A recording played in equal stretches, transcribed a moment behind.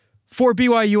For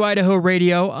BYU Idaho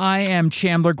Radio, I am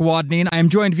Chandler Gwadney. I am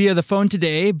joined via the phone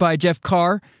today by Jeff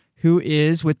Carr, who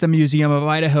is with the Museum of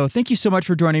Idaho. Thank you so much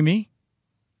for joining me.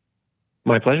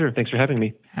 My pleasure. Thanks for having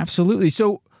me. Absolutely.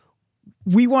 So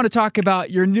we want to talk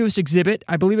about your newest exhibit.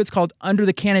 I believe it's called Under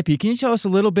the Canopy. Can you tell us a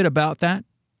little bit about that?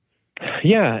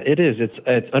 Yeah, it is.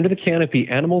 It's Under the Canopy,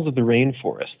 Animals of the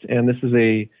Rainforest. And this is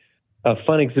a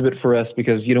fun exhibit for us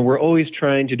because, we're always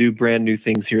trying to do brand new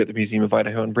things here at the Museum of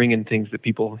Idaho and bring in things that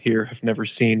people here have never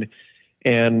seen.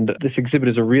 And this exhibit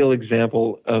is a real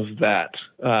example of that.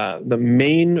 The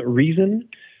main reason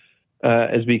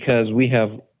is because we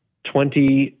have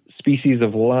 20 species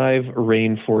of live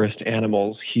rainforest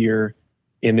animals here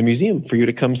in the museum for you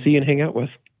to come see and hang out with.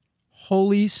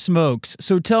 Holy smokes.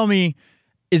 So tell me,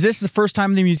 is this the first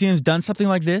time the museum's done something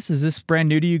like this? Is this brand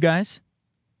new to you guys?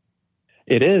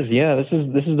 It is, yeah. This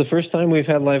is the first time we've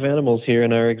had live animals here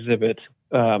in our exhibit.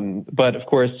 But of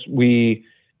course, we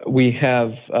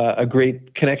have a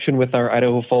great connection with our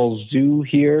Idaho Falls Zoo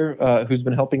here, who's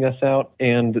been helping us out,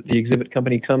 and the exhibit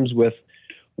company comes with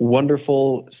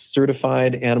wonderful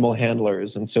certified animal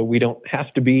handlers, and so we don't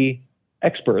have to be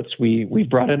experts. We've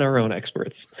brought in our own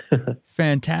experts.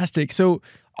 Fantastic. So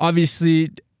obviously,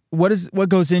 what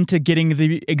goes into getting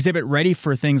the exhibit ready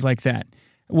for things like that?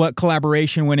 What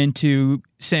collaboration went into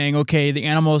saying, okay, the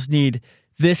animals need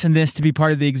this and this to be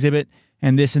part of the exhibit,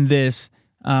 and this and this?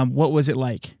 What was it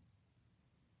like?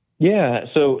 Yeah,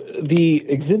 so the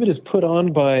exhibit is put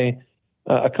on by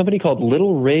a company called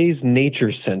Little Ray's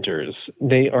Nature Centers.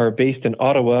 They are based in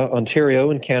Ottawa, Ontario,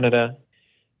 in Canada,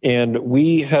 and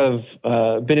we have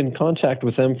been in contact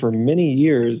with them for many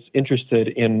years, interested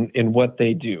in what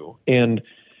they do.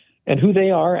 And who they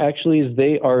are actually is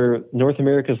they are North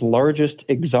America's largest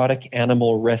exotic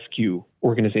animal rescue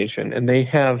organization. And they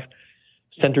have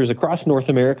centers across North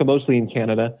America, mostly in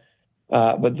Canada,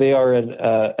 but they are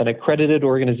an accredited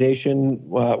organization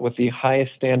with the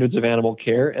highest standards of animal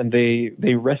care, and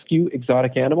they rescue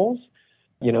exotic animals.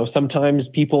 Sometimes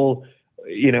people,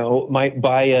 might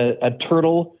buy a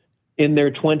turtle in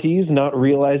their 20s, not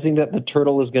realizing that the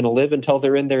turtle is going to live until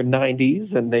they're in their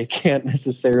 90s, and they can't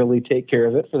necessarily take care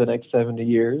of it for the next 70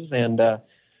 years. And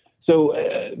so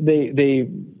they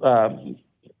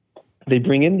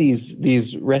bring in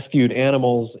these rescued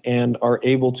animals and are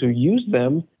able to use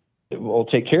them. We'll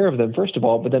take care of them, first of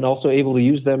all, but then also able to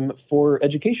use them for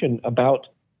education about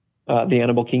the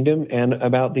animal kingdom and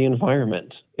about the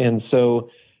environment. And so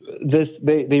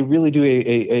they really do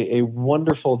a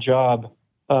wonderful job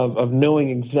of knowing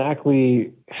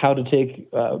exactly how to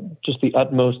take just the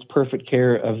utmost perfect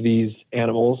care of these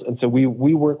animals. And so we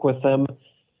work with them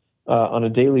on a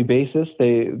daily basis.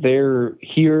 They're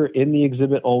here in the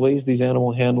exhibit always, these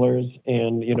animal handlers,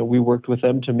 and we worked with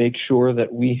them to make sure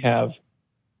that we have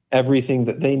everything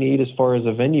that they need as far as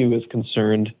a venue is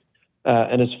concerned.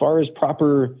 And as far as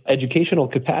proper educational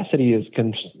capacity is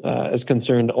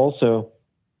concerned also,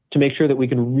 to make sure that we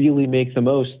can really make the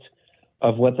most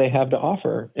of what they have to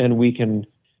offer. And we can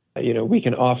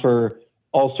offer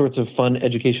all sorts of fun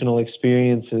educational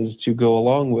experiences to go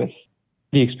along with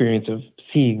the experience of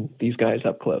seeing these guys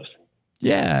up close.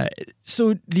 Yeah.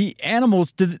 So the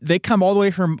animals, they come all the way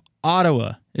from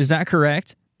Ottawa. Is that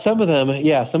correct? Some of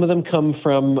them come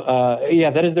from,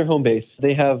 that is their home base.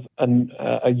 They have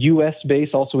a U.S. base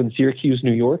also in Syracuse,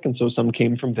 New York, and so some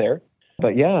came from there.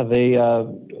 But yeah,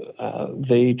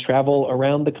 they travel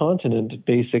around the continent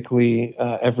basically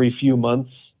every few months,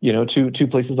 to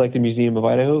places like the Museum of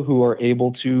Idaho who are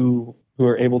able to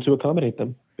accommodate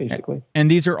them basically. And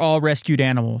these are all rescued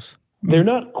animals. They're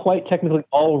not quite technically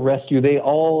all rescue. They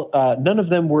all none of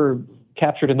them were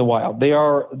captured in the wild.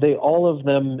 All of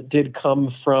them did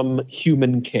come from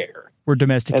human care. Were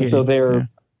domesticated. And so they're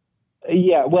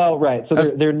right.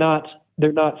 So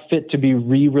they're not fit to be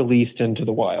re-released into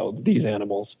the wild, these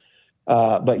animals.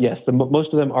 But yes,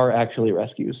 most of them are actually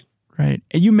rescues. Right.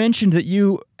 And you mentioned that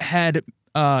you had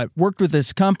worked with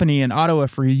this company in Ottawa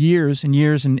for years and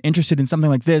years and interested in something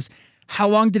like this. How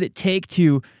long did it take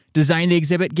to design the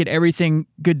exhibit, get everything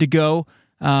good to go,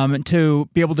 to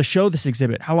be able to show this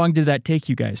exhibit? How long did that take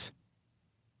you guys?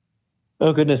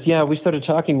 Oh, goodness. Yeah, we started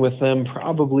talking with them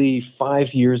probably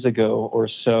 5 years ago or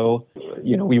so.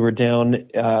 We were down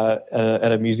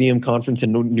at a museum conference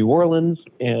in New Orleans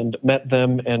and met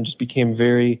them and just became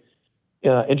very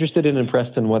interested and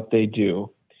impressed in what they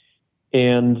do.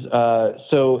 And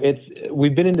so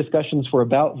we've been in discussions for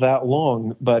about that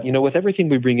long. But, with everything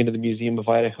we bring into the Museum of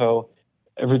Idaho,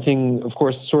 everything, of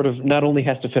course, sort of not only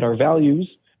has to fit our values,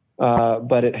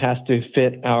 but it has to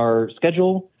fit our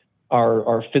schedule,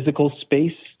 our physical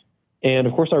space, And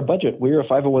of course, our budget. We're a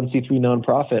 501c3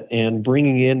 nonprofit, and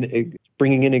bringing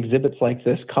in exhibits like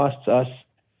this costs us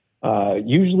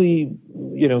usually,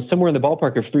 somewhere in the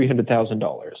ballpark of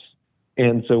 $300,000.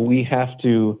 And so we have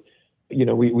to,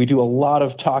 we do a lot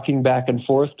of talking back and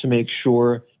forth to make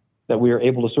sure that we are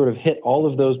able to sort of hit all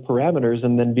of those parameters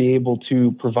and then be able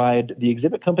to provide the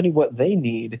exhibit company what they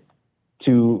need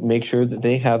to make sure that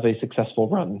they have a successful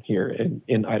run here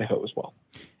in Idaho as well.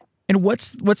 And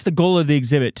what's the goal of the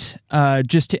exhibit?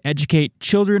 Just to educate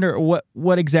children, or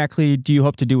what exactly do you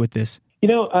hope to do with this?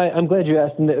 I'm glad you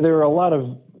asked. And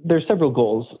there's several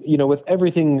goals. With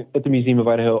everything at the Museum of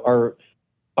Idaho,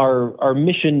 our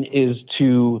mission is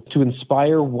to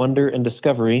inspire wonder and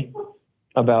discovery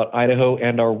about Idaho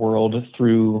and our world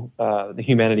through the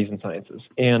humanities and sciences.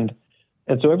 And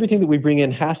so everything that we bring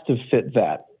in has to fit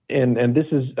that. And this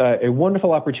is a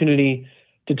wonderful opportunity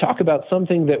to talk about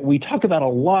something that we talk about a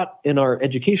lot in our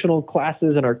educational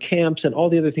classes and our camps and all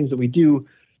the other things that we do,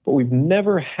 but we've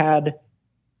never had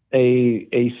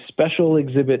a special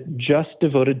exhibit just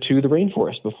devoted to the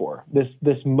rainforest before.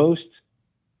 This most,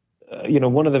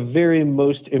 one of the very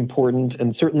most important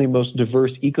and certainly most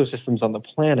diverse ecosystems on the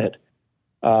planet.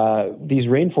 These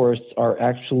rainforests are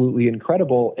absolutely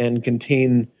incredible and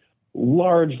contain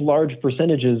large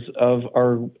percentages of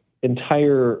our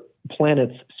entire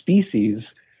planet's species.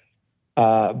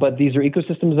 But these are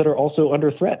ecosystems that are also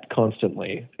under threat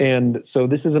constantly. And so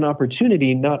this is an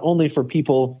opportunity not only for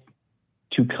people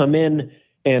to come in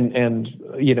and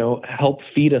help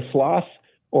feed a sloth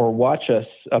or watch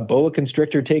a boa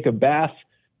constrictor take a bath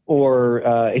or,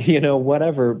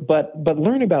 whatever, but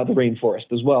learn about the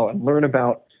rainforest as well and learn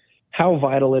about how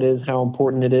vital it is, how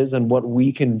important it is, and what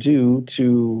we can do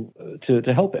to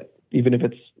help it, even if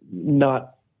it's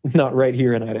not right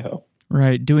here in Idaho.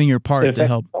 Right, doing your part to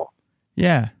help.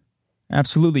 Yeah,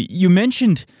 absolutely. You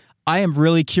mentioned, I am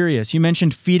really curious, you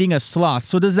mentioned feeding a sloth.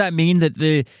 So does that mean that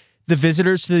the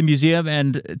visitors to the museum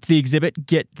and to the exhibit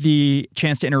get the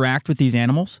chance to interact with these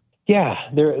animals? Yeah,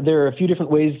 there are a few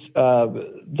different ways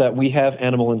that we have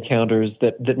animal encounters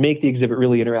that make the exhibit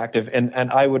really interactive.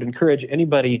 And I would encourage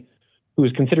anybody who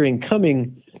is considering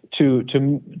coming to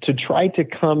try to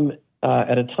come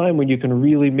at a time when you can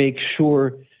really make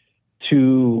sure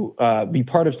to be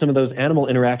part of some of those animal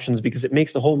interactions, because it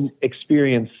makes the whole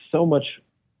experience so much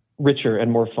richer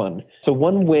and more fun. So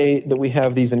one way that we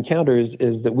have these encounters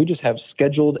is that we just have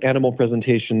scheduled animal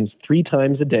presentations 3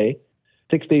 times a day,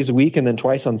 6 days a week, and then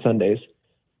twice on Sundays.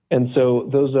 And so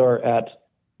those are at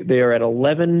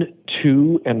 11,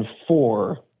 2, and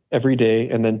 4 every day,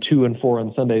 and then 2 and 4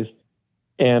 on Sundays.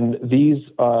 And these,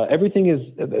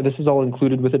 this is all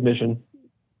included with admission.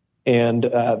 And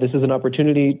this is an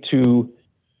opportunity to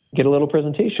get a little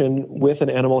presentation with an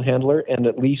animal handler and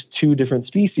at least 2 different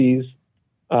species.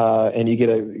 And you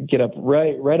get up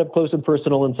right up close and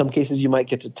personal. In some cases, you might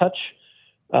get to touch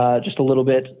just a little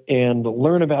bit and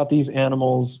learn about these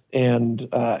animals and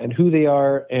who they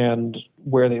are and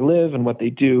where they live and what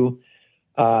they do.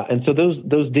 And so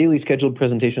those daily scheduled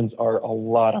presentations are a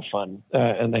lot of fun,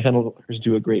 and the handlers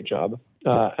do a great job.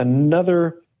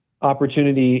 Another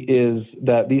opportunity is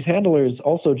that these handlers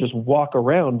also just walk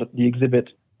around the exhibit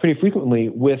pretty frequently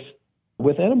with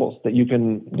animals that you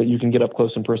can get up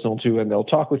close and personal to, and they'll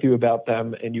talk with you about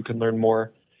them, and you can learn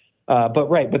more.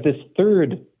 But this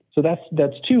third, so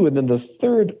that's 2, and then the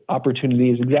third opportunity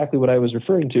is exactly what I was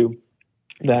referring to.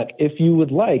 That if you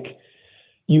would like,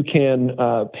 you can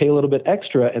pay a little bit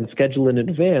extra and schedule in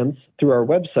advance through our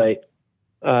website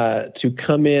to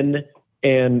come in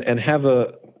and have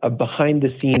a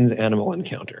behind-the-scenes animal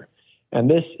encounter.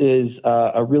 And this is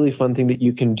a really fun thing that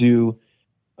you can do.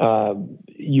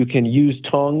 You can use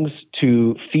tongs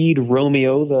to feed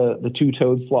Romeo, the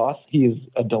 2-toed sloth. He is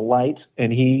a delight,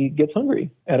 and he gets hungry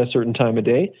at a certain time of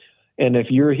day. And if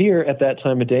you're here at that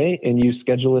time of day and you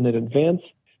schedule in advance,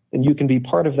 then you can be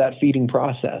part of that feeding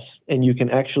process, and you can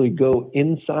actually go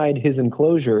inside his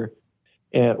enclosure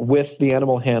with the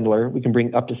animal handler. We can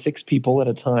bring up to 6 people at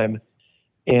a time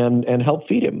and help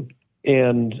feed him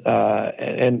and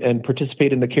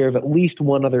participate in the care of at least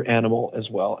one other animal as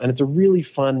well. And it's a really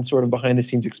fun sort of behind the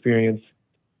scenes experience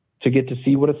to get to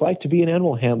see what it's like to be an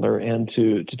animal handler and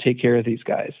to take care of these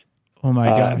guys. Oh my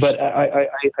gosh. But I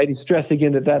stress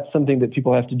again that that's something that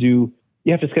people have to do.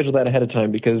 You have to schedule that ahead of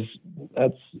time, because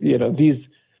that's, you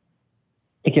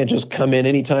can't just come in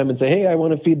anytime and say, hey, I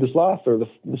want to feed the sloth, or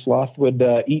the sloth would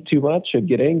eat too much and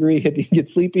get angry, get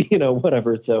sleepy,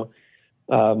 whatever. So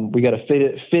we got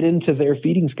to fit into their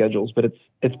feeding schedules, but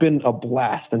it's been a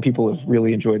blast, and people have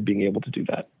really enjoyed being able to do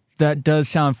that. That does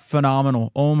sound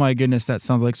phenomenal. Oh my goodness, that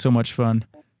sounds like so much fun.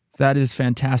 That is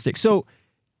fantastic. So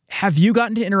Have you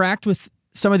gotten to interact with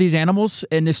some of these animals?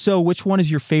 And if so, which one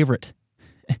is your favorite?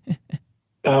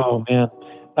 Oh man.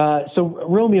 So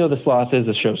Romeo the sloth is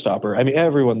a showstopper. I mean,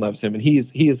 everyone loves him, and he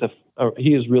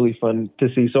is really fun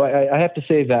to see. So I have to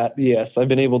say that yes, I've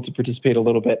been able to participate a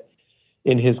little bit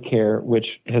in his care,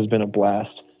 which has been a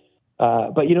blast.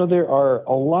 But there are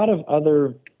a lot of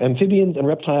other amphibians and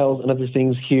reptiles and other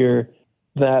things here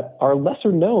that are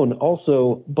lesser known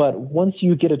also. But once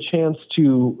you get a chance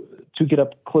to get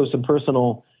up close and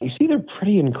personal, you see they're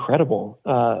pretty incredible.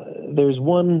 There's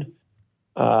one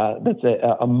that's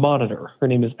a monitor. Her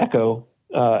name is Echo,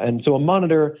 and so a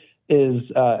monitor is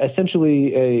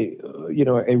essentially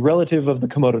a relative of the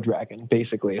Komodo dragon,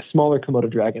 basically a smaller Komodo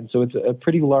dragon. So it's a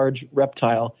pretty large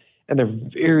reptile, and they're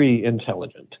very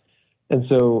intelligent. And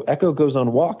so Echo goes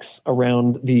on walks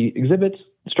around the exhibit,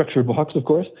 structured walks, of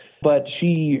course, but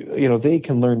they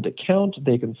can learn to count,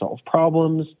 they can solve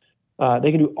problems,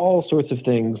 they can do all sorts of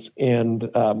things. And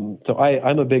so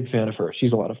I'm a big fan of her.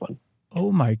 She's a lot of fun.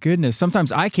 Oh my goodness.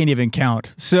 Sometimes I can't even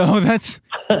count. So that's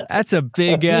a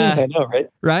big, I know, right?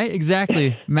 Right?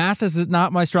 Exactly. Math is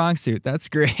not my strong suit. That's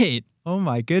great. Oh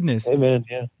my goodness. Amen.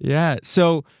 Yeah. Yeah.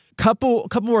 So couple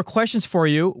more questions for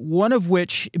you. One of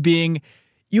which being,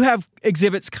 you have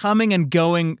exhibits coming and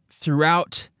going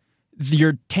throughout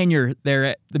your tenure there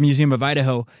at the Museum of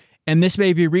Idaho. And this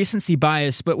may be recency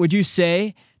bias, but would you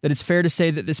say that it's fair to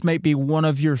say that this might be one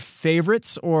of your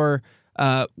favorites or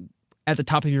at the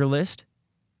top of your list?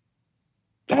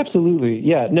 Absolutely.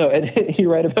 Yeah, no, and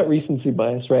you're right about recency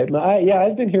bias, right?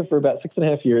 I've been here for about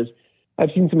 6.5 years.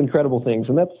 I've seen some incredible things,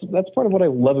 and that's part of what I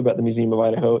love about the Museum of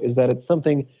Idaho is that it's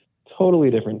something totally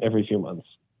different every few months.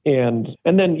 And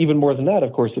then even more than that,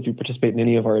 of course, if you participate in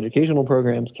any of our educational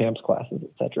programs, camps, classes,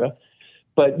 etc.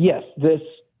 But yes, this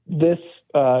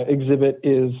exhibit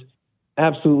is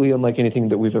absolutely unlike anything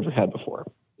that we've ever had before.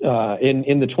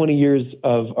 In the 20 years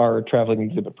of our traveling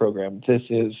exhibit program, this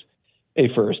is a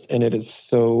first, and it is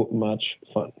so much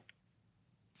fun.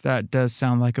 That does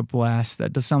sound like a blast.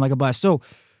 So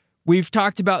we've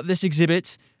talked about this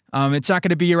exhibit. It's not going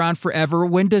to be around forever.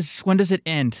 When does it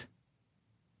end?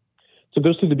 So it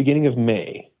goes through the beginning of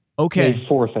May. Okay. May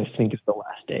 4th, I think, is the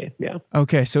last day. Yeah.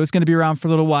 Okay, so it's going to be around for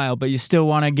a little while, but you still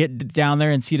want to get down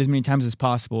there and see it as many times as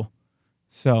possible.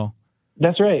 So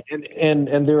that's right,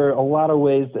 and there are a lot of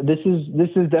ways. This is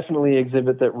definitely an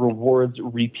exhibit that rewards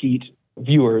repeat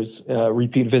viewers,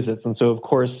 repeat visits, and so of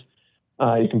course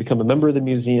you can become a member of the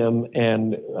museum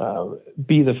and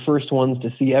be the first ones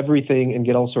to see everything and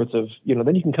get all sorts of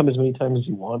Then you can come as many times as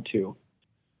you want to.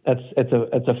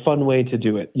 It's a fun way to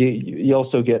do it. You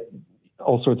also get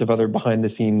all sorts of other behind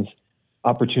the scenes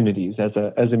opportunities as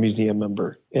a museum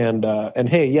member. And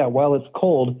hey, yeah, while it's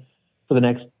cold for the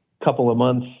next couple of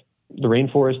months, the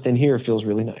rainforest in here feels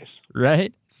really nice.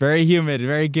 Right? Very humid,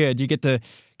 very good. You get to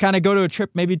kind of go to a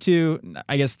trip maybe to,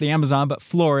 I guess, the Amazon, but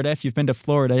Florida. If you've been to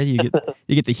Florida, you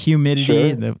get the humidity Sure.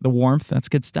 and the warmth. That's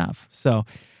good stuff. So,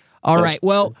 all right.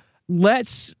 Well,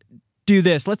 let's do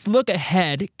this. Let's look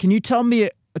ahead. Can you tell me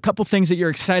a couple things that you're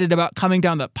excited about coming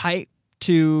down the pipe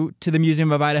to the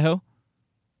Museum of Idaho?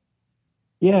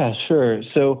 Yeah, sure.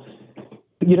 So,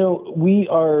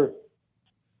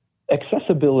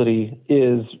 accessibility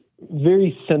is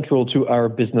very central to our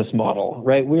business model,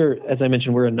 right? As I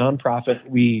mentioned, we're a nonprofit.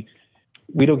 We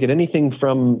don't get anything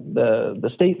from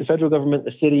the state, the federal government,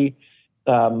 the city,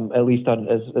 at least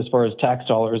as far as tax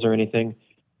dollars or anything.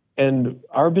 And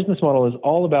our business model is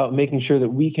all about making sure that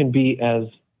we can be as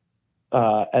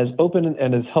open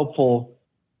and as helpful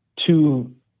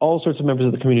to all sorts of members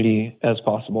of the community as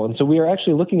possible. And so we are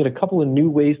actually looking at a couple of new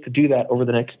ways to do that over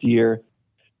the next year.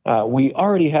 We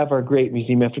already have our great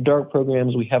Museum After Dark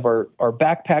programs. We have our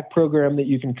backpack program that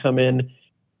you can come in,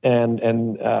 and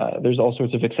there's all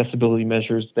sorts of accessibility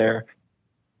measures there.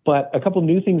 But a couple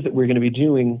new things that we're going to be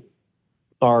doing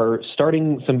are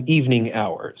starting some evening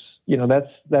hours.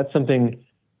 That's something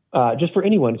just for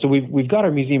anyone. So we've got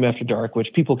our Museum After Dark,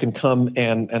 which people can come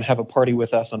and have a party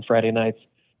with us on Friday nights.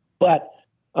 But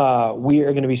we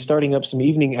are going to be starting up some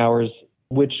evening hours,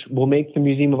 which will make the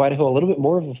Museum of Idaho a little bit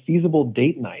more of a feasible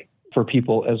date night for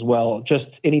people as well. Just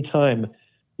any time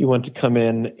you want to come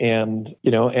in and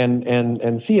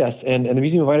see us. And the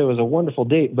Museum of Idaho is a wonderful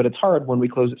date, but it's hard when we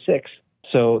close at 6.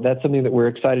 So that's something that we're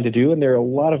excited to do. And there are a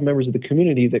lot of members of the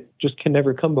community that just can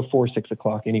never come before 6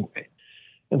 o'clock anyway.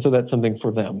 And so that's something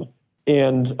for them.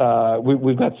 And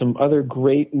we've got some other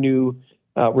great new,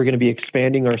 we're going to be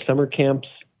expanding our summer camps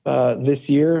this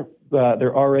year.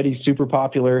 They're already super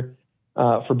popular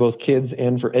for both kids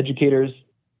and for educators,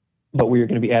 but we are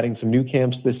going to be adding some new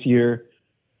camps this year.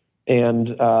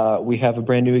 And we have a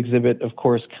brand new exhibit, of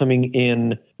course, coming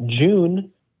in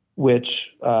June which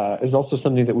is also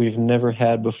something that we've never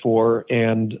had before.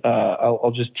 And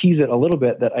I'll just tease it a little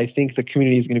bit that I think the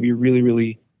community is going to be really,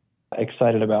 really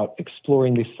excited about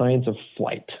exploring the science of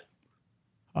flight.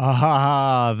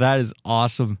 Ah, that is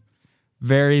awesome.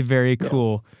 Very, very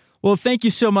cool. Yeah. Well, thank you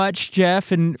so much,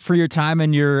 Jeff, and for your time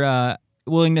and your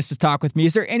willingness to talk with me.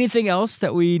 Is there anything else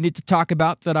that we need to talk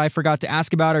about that I forgot to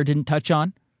ask about or didn't touch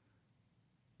on?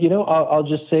 I'll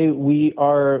just say we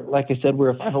are, like I said, we're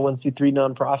a 501c3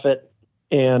 nonprofit,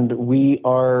 and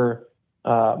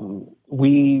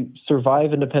we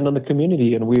survive and depend on the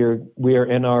community, and we are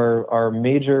in our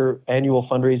major annual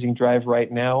fundraising drive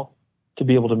right now to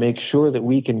be able to make sure that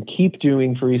we can keep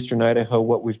doing for Eastern Idaho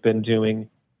what we've been doing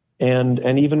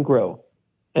and even grow.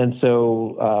 And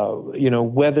so,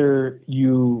 whether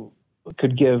you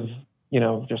could give,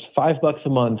 just $5 a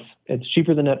month, it's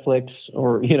cheaper than Netflix,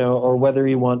 or whether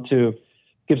you want to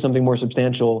give something more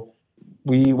substantial,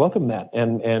 we welcome that.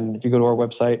 And if you go to our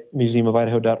website,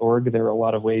 museumofidaho.org, there are a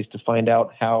lot of ways to find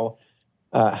out how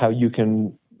you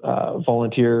can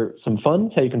volunteer some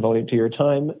funds, how you can volunteer your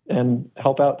time and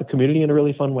help out the community in a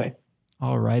really fun way.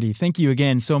 All righty. Thank you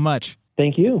again so much.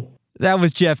 Thank you. That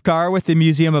was Jeff Carr with the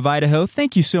Museum of Idaho.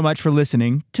 Thank you so much for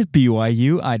listening to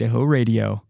BYU Idaho Radio.